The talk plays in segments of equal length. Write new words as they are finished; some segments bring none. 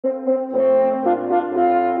To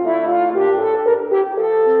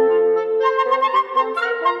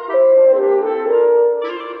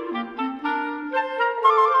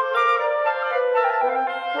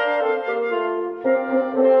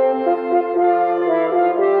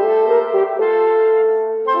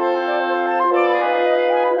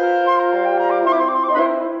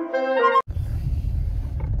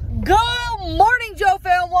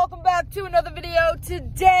another video.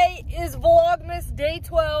 Today is Vlogmas day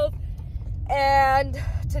 12 and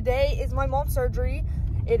today is my mom's surgery.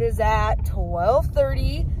 It is at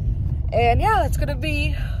 12:30 and yeah, it's gonna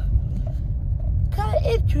be kind of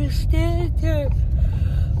interesting,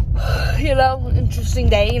 you know, interesting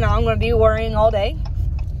day. You know, I'm gonna be worrying all day.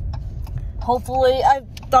 Hopefully, I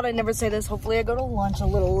thought I'd never say this, hopefully I go to lunch a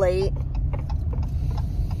little late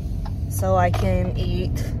so I can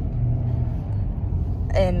eat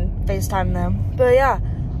and FaceTime them. But yeah,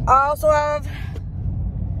 I also have,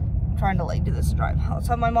 I'm trying to like do this drive. I also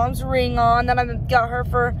have my mom's ring on that I got her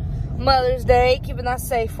for Mother's Day, keeping that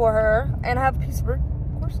safe for her, and I have a piece of her,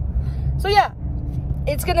 of course. So yeah,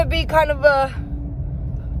 it's gonna be kind of a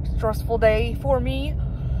stressful day for me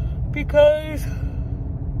because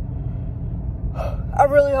I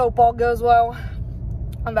really hope all goes well.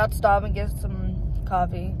 I'm about to stop and get some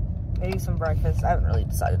coffee, maybe some breakfast. I haven't really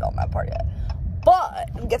decided on that part yet. But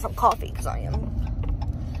I'm gonna get some coffee because I am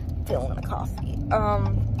feeling a coffee.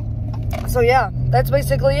 So yeah, that's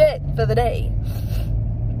basically it for the day.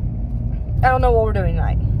 I don't know what we're doing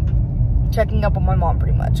tonight. Checking up on my mom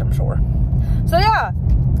pretty much, I'm sure. So yeah,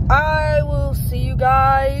 I will see you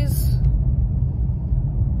guys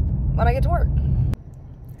when I get to work.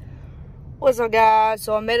 What's up, guys?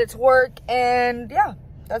 So I made it to work and yeah,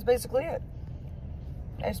 that's basically it.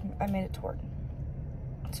 I made it to work.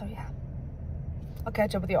 So yeah. I'll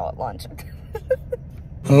catch up with y'all at lunch.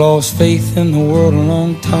 I lost faith in the world a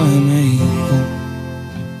long time ago.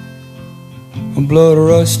 A blood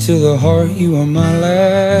rush to the heart, you are my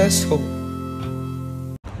last hope.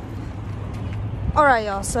 Alright,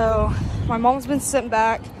 y'all, so my mom's been sitting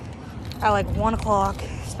back at like 1 o'clock.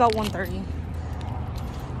 It's about 1:30.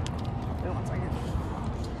 Wait 1 second.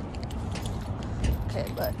 Okay,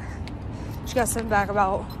 but she got sent back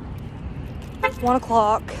about 1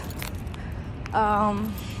 o'clock.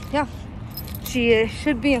 Yeah, she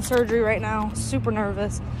should be in surgery right now. Super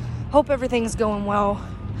nervous. Hope everything's going well.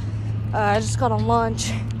 I just got on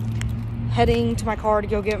lunch, heading to my car to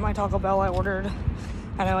go get my Taco Bell I ordered.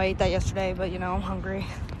 I know I ate that yesterday, but you know, I'm hungry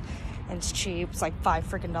and it's cheap. It's like $5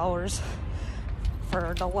 freaking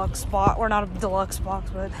for a deluxe box, or not a deluxe box,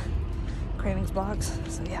 but cravings box.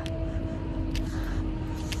 So yeah.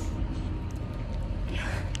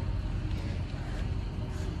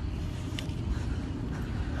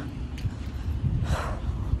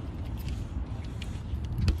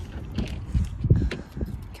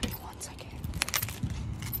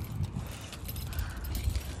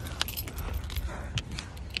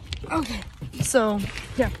 Okay, so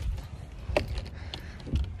yeah,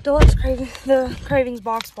 deluxe the cravings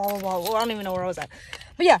box, blah blah blah. Well, I don't even know where I was at,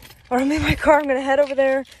 but yeah, I'm in my car. I'm gonna head over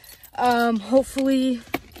there. Hopefully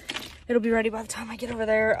it'll be ready by the time I get over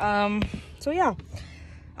there. So yeah,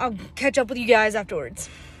 I'll catch up with you guys afterwards.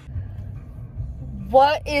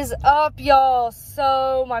 What is up, y'all?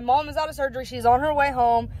 So my mom is out of surgery. She's on her way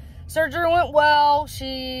home. Surgery went well.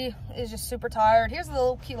 She is just super tired. Here's a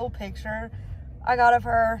little cute little picture I got of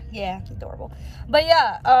her. Yeah, adorable. But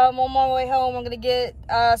yeah, on my way home, I'm gonna get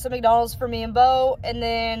some McDonald's for me and Bo, and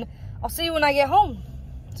then I'll see you when I get home.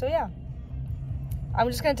 So yeah, I'm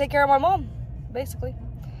just gonna take care of my mom, basically.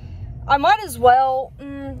 I might as well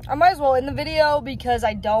end the video because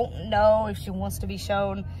I don't know if she wants to be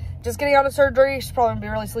shown just getting out of surgery. She's probably gonna be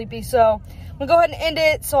really sleepy, so I'm gonna go ahead and end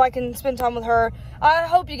it so I can spend time with her. I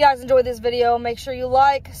hope you guys enjoyed this video. Make sure you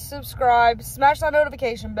like, subscribe, smash that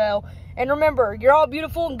notification bell, and remember, you're all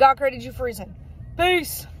beautiful and God created you for a reason.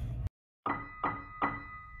 Peace.